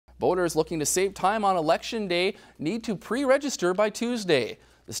Voters looking to save time on Election Day need to pre-register by Tuesday.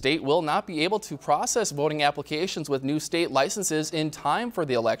 The state will not be able to process voting applications with new state licenses in time for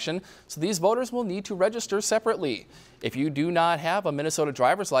the election, so these voters will need to register separately. If you do not have a Minnesota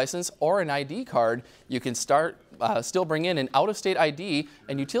driver's license or an ID card, you can still bring in an out-of-state ID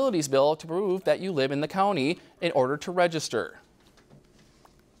and utilities bill to prove that you live in the county in order to register.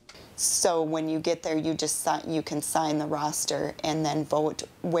 So when you get there, you can sign the roster and then vote.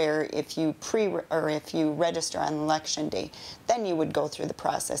 Where if you register on Election Day, then you would go through the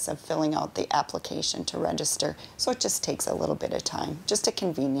process of filling out the application to register. So it just takes a little bit of time, just a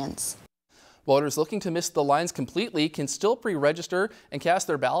convenience. Voters looking to miss the lines completely can still pre-register and cast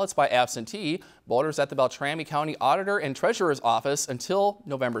their ballots by absentee. Voters at the Beltrami County Auditor and Treasurer's Office until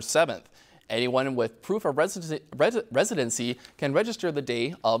November 7th. Anyone with proof of residency can register the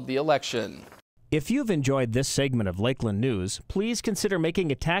day of the election. If you've enjoyed this segment of Lakeland News, please consider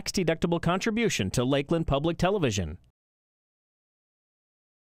making a tax-deductible contribution to Lakeland Public Television.